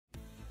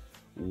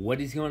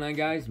What is going on,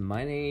 guys?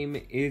 My name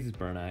is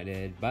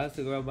BroNited, but I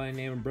also go by the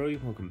name of Brody.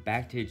 Welcome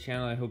back to the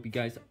channel. I hope you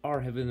guys are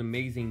having an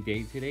amazing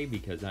day today,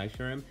 because I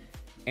sure am.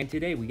 And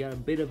today we got a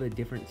bit of a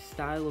different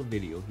style of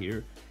video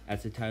here.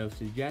 As the title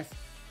suggests,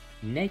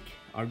 Nick,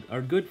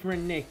 our good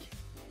friend Nick,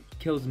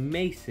 kills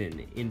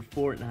Mason in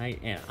Fortnite,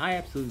 and I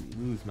absolutely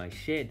lose my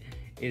shit.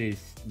 It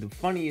is the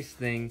funniest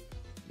thing,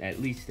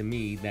 at least to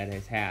me, that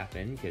has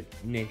happened, because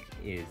Nick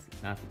is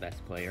not the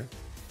best player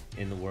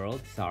in the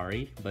world.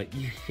 Sorry, but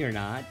you're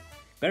not.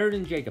 Better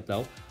than Jacob,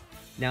 though.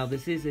 Now,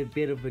 this is a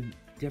bit of a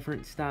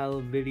different style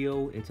of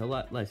video. It's a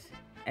lot less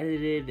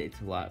edited.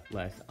 It's a lot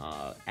less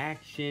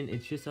action.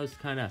 It's just us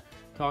kind of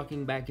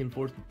talking back and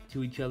forth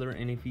to each other.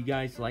 And if you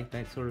guys like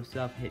that sort of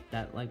stuff, hit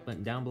that like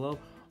button down below.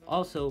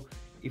 Also,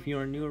 if you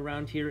are new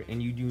around here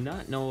and you do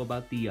not know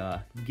about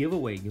the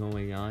giveaway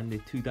going on, the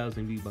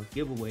 2,000 V-Buck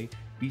giveaway,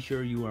 be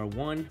sure you are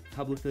 1,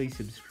 publicly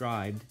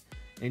subscribed,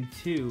 and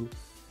 2,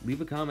 leave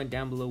a comment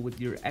down below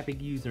with your epic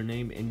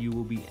username and you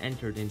will be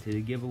entered into the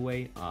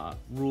giveaway.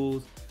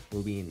 Rules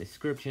will be in the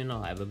description.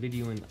 I'll have a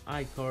video in the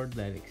iCard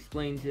that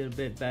explains it a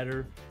bit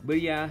better. But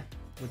yeah,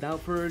 without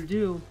further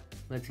ado,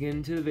 let's get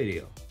into the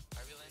video.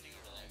 Are we landing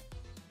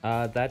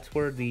over there? That's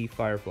where the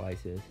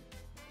Fireflies is.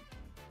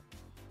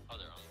 Oh,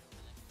 they're on over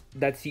there.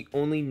 That's the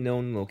only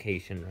known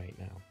location right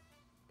now.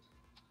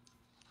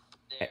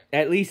 There.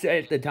 At least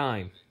at the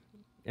time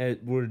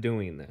we're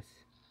doing this.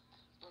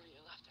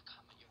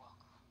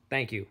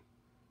 Thank you.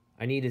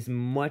 I need as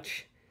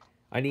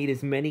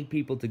many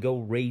people to go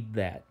raid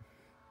that.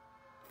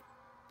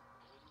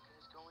 Where are you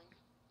guys going?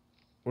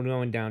 We're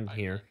going down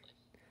here.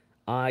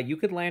 You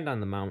could land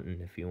on the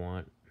mountain if you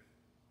want.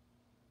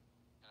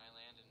 Can I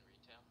land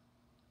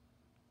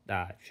in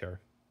retail? Sure.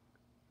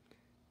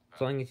 As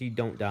long as you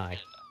don't die.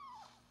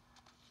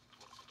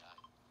 What if I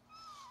die?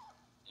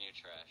 Near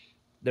trash.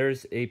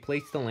 There's a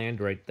place to land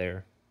right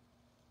there.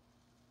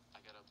 I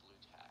got a blue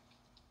tack.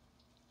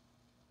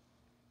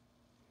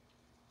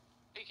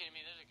 Are you kidding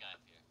me? There's a guy up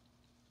here.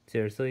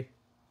 Seriously?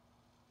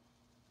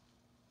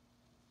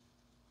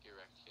 You're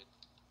wrecked, kid.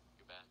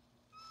 You're bad.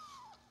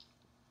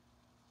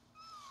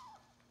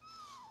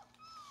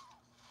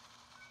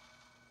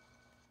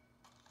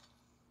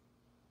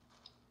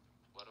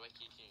 Why do I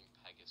keep hearing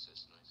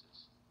Pegasus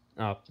noises?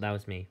 Oh, that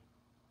was me.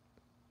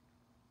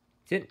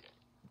 Is it? Okay.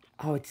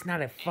 Oh, it's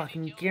not a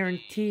fucking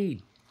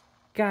guaranteed.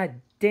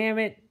 God damn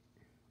it.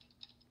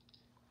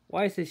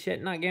 Why is this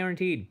shit not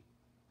guaranteed?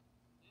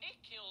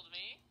 Nick killed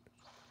me.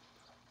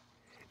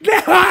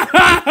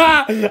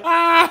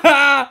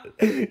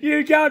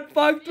 You got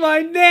fucked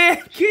by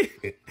Nick!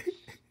 Wait,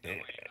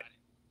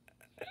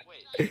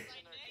 Nick's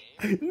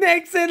in our game?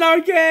 Nick's in our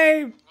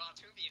game! Well,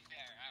 to be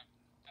fair,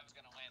 I was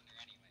gonna land there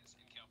anyways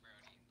and kill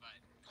Brody, but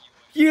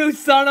you would. You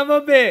son of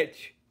a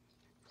bitch!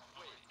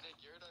 Wait, Nick,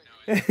 you're in our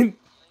game.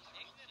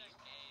 Nick's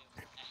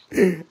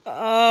in a game.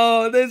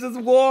 Oh, this is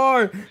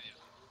war! Nah, I'm not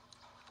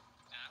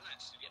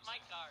shooting. Get my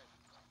card.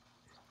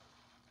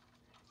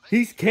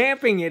 He's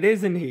camping it,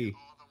 isn't he?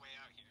 All the way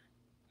out here.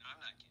 No, I'm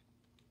not kidding.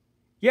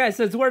 Yes,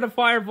 it's where the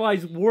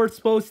Fireflies were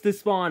supposed to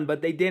spawn,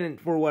 but they didn't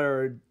for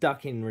whatever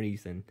ducking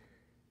reason.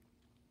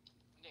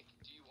 Nick,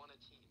 do you want a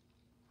team?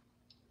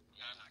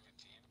 No, I'm not gonna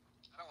team.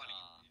 I don't want to.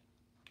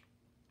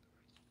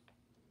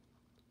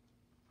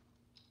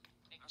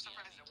 I'm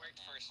surprised it worked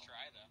first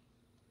try, though.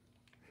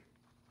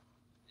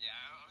 Yeah,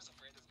 I was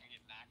afraid this was gonna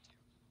get back to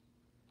you.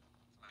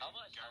 How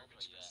much health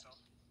are you at? pistol.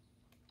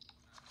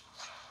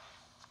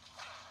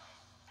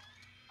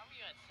 How are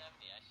you at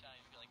 70? I shot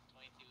you for like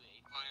 22,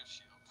 8. Well, I have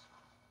shields.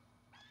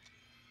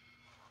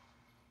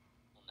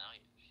 Well, now you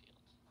have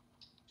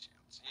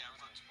shields. Yeah, I was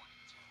on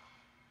 22.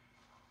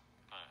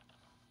 Alright.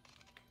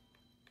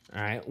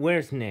 Alright,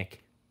 where's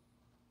Nick?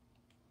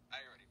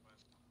 I already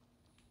left.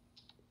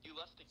 You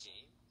left the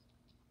game?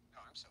 No,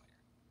 I'm still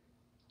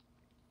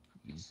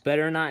here. You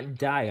better not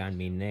die on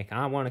me, Nick.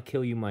 I want to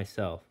kill you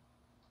myself.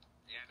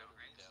 Yeah, no,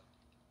 right?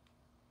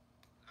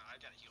 No, I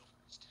gotta heal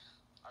first.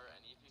 Are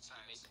any of you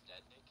teammates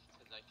dead, Nick?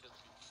 Because I killed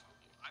you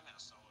earlier. I'm at a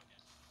solo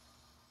again.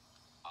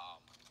 Oh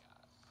my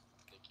god.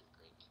 Nick, you're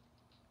great.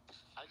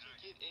 How'd you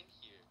get in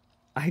here?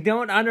 I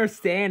don't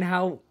understand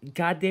how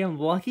goddamn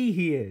lucky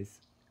he is.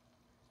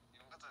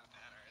 It doesn't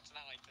matter. It's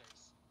not like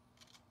there's.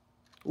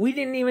 We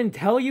didn't even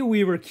tell you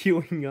we were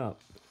queuing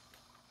up.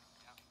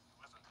 Yeah,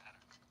 it doesn't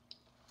matter.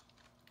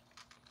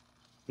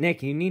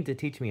 Nick, you need to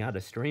teach me how to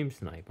stream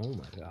snipe. Oh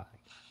my god.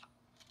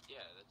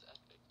 Yeah, that's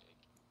epic, Nick.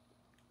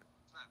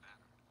 It's not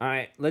matter.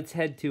 Alright, let's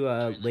head to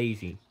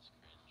Lazy. This is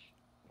cringe.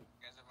 You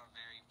guys have a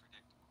very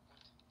predictable.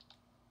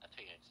 I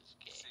think it's just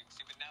gay.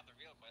 See, but now the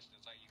real question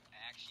is, are you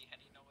actually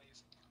heading to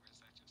lazy, or is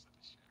that just a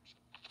distraction?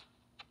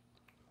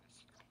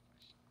 That's the real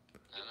question.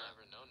 I'll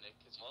never know, Nick,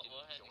 because you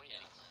didn't join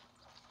us.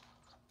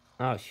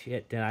 Oh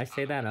shit, did I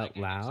say that out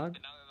loud?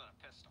 But now there's a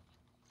pistol.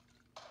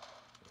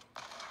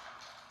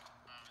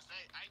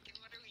 I can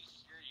literally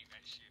hear you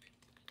guys shooting.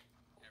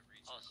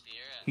 Every Oh, time.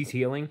 Sierra. He's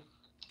healing.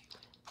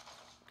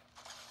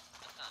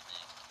 That's not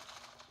Nick.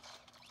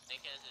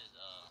 Nick has his,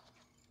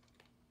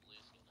 blue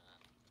skin on.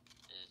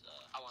 His,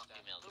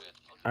 female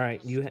drift. Alright.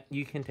 right,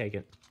 you can take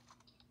it.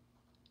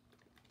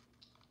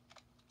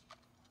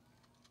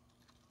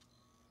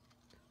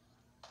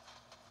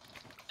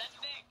 That's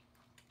Nick!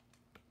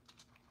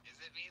 Is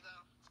it me,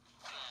 though?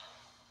 Yeah.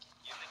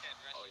 You think I'd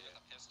rush you with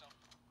a pistol?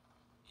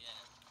 Yeah.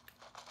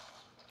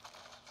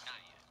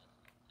 Not yet.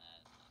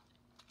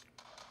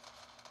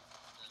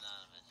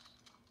 Anonymous.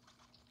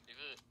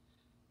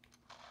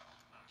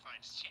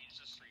 Fine, just change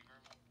the streamer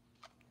mode.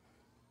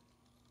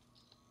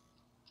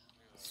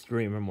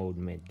 Streamer mode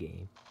mid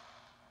game.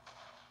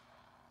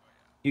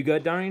 You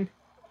good, Darian?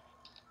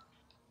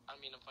 I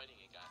mean, I'm fighting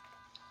a guy.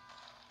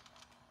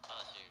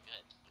 Oh, so you're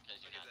good, because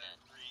you're not dead.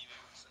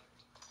 Reboot sound.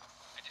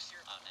 I just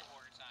hear it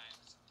 4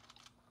 times.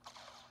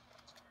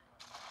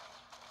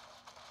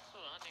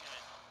 Ooh, I think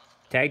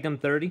Tagged him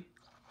 30. I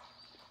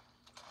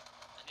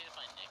need to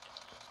find Nick.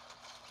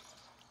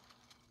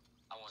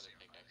 I wanted to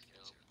pickaxe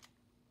kill,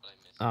 but I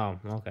missed. Oh,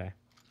 okay.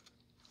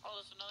 Oh,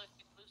 there's another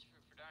loose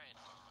fruit for Darian.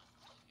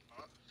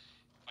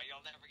 But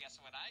you'll never guess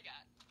what I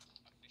got.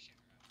 A fishing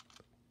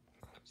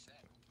rod. I'm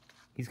set.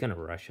 He's gonna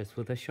rush us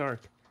with a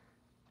shark.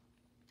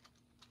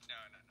 No.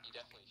 You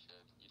definitely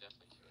should. You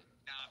definitely should.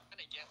 No, I'm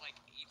gonna get like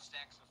 8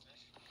 stacks of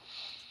fish.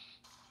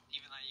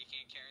 Even though you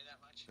can't carry that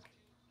much.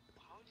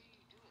 How do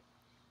you do it?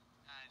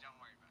 Don't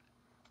worry about it.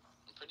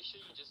 I'm pretty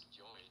sure you just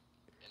join,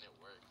 and it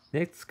works.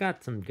 Nick's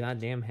got some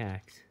goddamn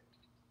hacks.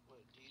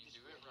 Wait, do you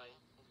do it right,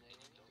 and then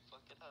you don't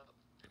fuck it up?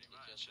 Pretty It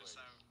much. just That's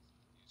how works.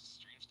 you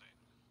stream state.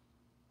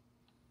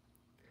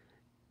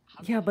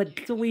 How Yeah, did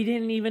but you we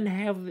didn't even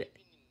have. even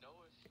know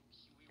if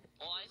we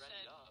Well, I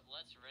ready said, up?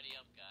 let's ready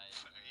up, guys.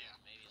 Yeah.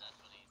 Maybe that's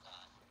what he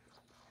thought.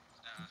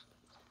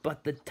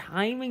 But the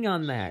timing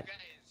on that. You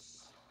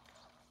guys.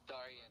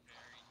 Darian,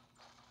 Very.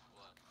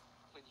 what?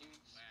 When you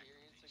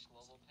experience a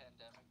global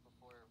pandemic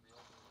before a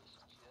real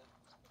relationship?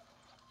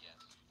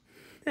 Yes.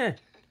 Eh,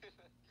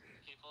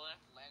 People there?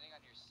 Landing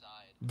on your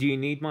side. do you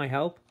need my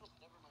help? Oh,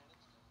 never mind,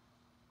 it's done.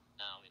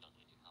 No, we don't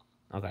need your help.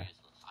 Okay.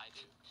 Useless. I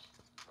do.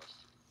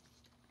 Trust me.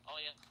 Oh,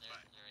 yeah. They're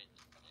right there.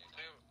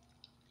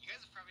 You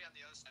guys are probably on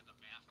the other side of the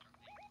map, aren't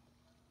we?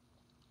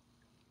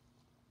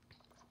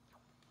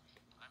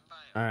 I'm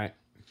by All right.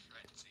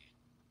 frenzy.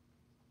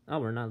 Oh,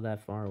 we're not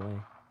that far away.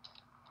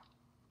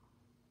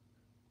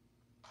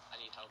 I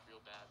need help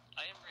real bad.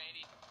 I am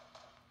ready.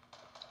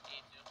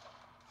 Need to.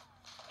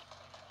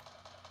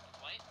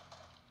 White?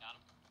 Got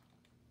him.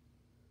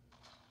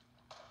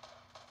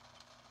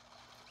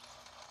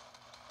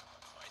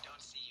 Oh, I don't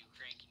see you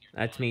cranking your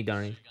That's me, gun.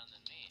 Darian. Bigger gun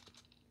than me.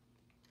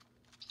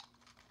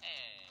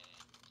 Hey.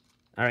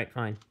 All right,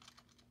 fine.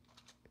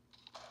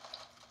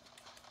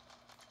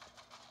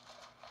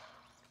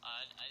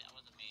 I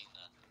wasn't meaning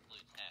the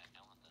blue tag.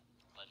 I want the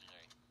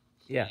legendary.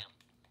 Yeah.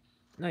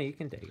 Damn. No, you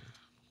can take it.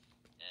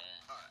 Yeah.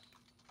 Alright.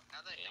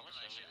 Now that I think about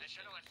it, I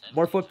should have went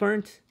More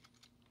footprints.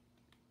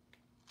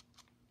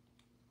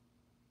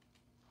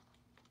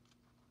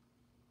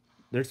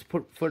 There's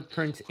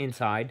footprints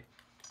inside.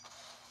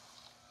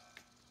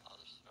 I'll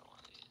just throw one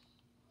of these.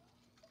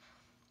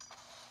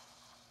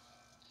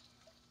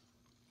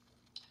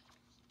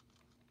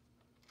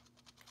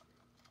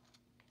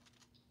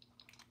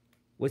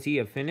 Was he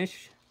a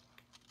finish?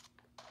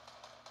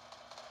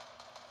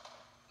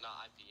 No,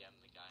 I PM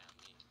the guy on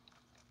me.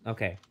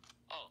 Okay.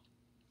 Oh,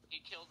 he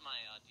killed my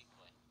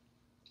decoy.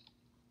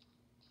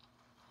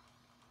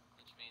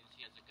 Which means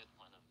he has a good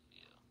point of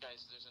view.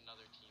 Guys, there's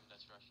another team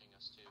that's rushing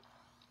us too.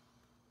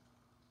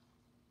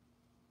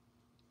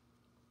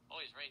 Oh,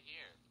 he's right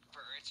here. It's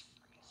freezing.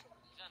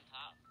 He's on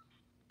top.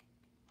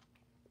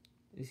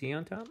 Is he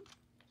on top?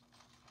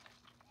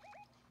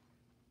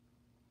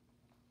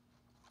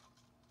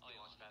 Oh, he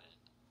launched at it.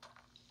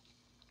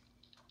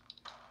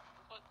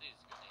 Who put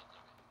these grenades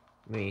over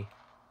here? Me.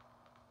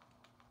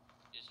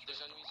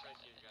 There's enemies right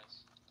here,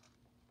 guys.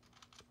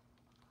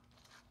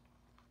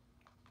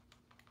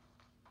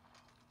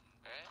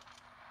 Alright?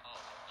 Oh,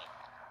 look.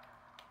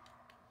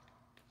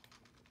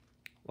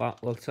 Well,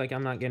 looks like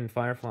I'm not getting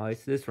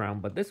fireflies this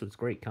round, but this was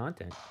great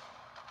content.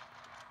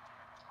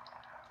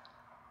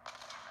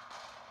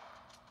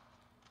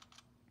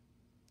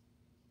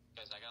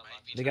 Guys, I got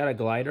lucky. They got a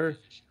glider.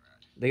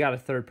 They got a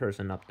third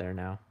person up there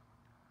now.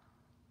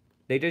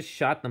 They just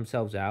shot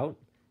themselves out.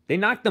 They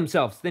knocked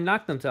themselves. They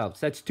knocked themselves.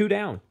 That's 2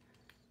 down.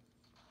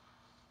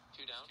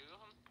 2 down? 2 of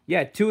them?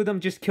 Yeah, 2 of them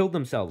just killed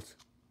themselves.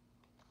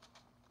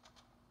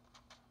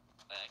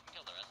 Wait, I can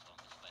kill the rest of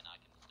them just by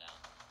knocking this down.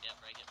 Yeah,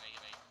 break it.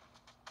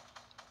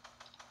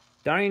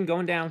 Darian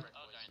going down.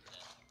 Oh, Darian's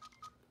dead.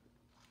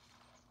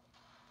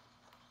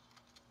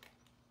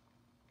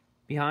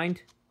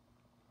 Behind.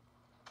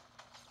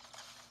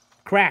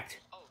 Cracked.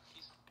 Oh,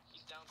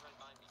 he's down right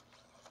by me.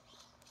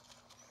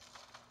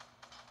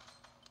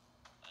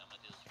 I'm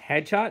gonna do this.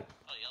 Headshot.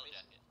 Oh, yellow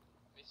jacket.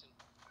 Mason.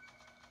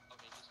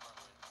 Okay, he's far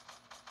away.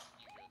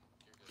 You good. You're good.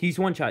 He's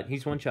one shot.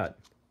 He's one shot.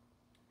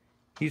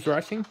 He's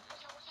rushing. Watch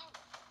out.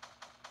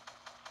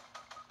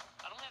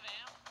 I don't have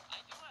ammo.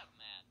 I do have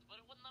mats, but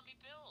it wouldn't let me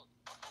build.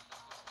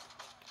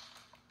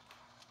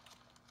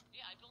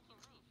 Yeah, I built a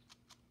roof.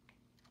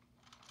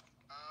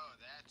 Oh,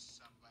 that's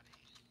somebody.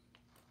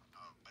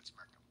 Oh, let's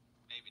mark him.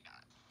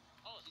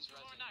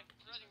 Oh, not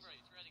rezzing, bro.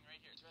 It's rezzing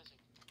right here. It's rezzing.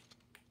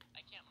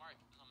 I can't mark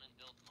because I'm in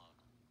build mode.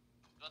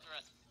 About to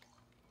res.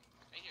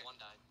 Right here. One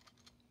died.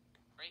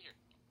 Right here.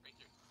 Right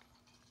through.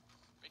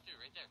 Right through.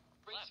 Right there.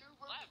 Left.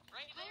 Left.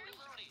 Right there.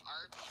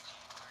 RPG.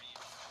 Are you?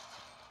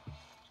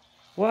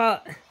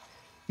 Well,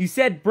 you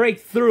said break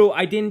through.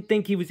 I didn't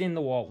think he was in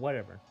the wall.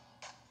 Whatever.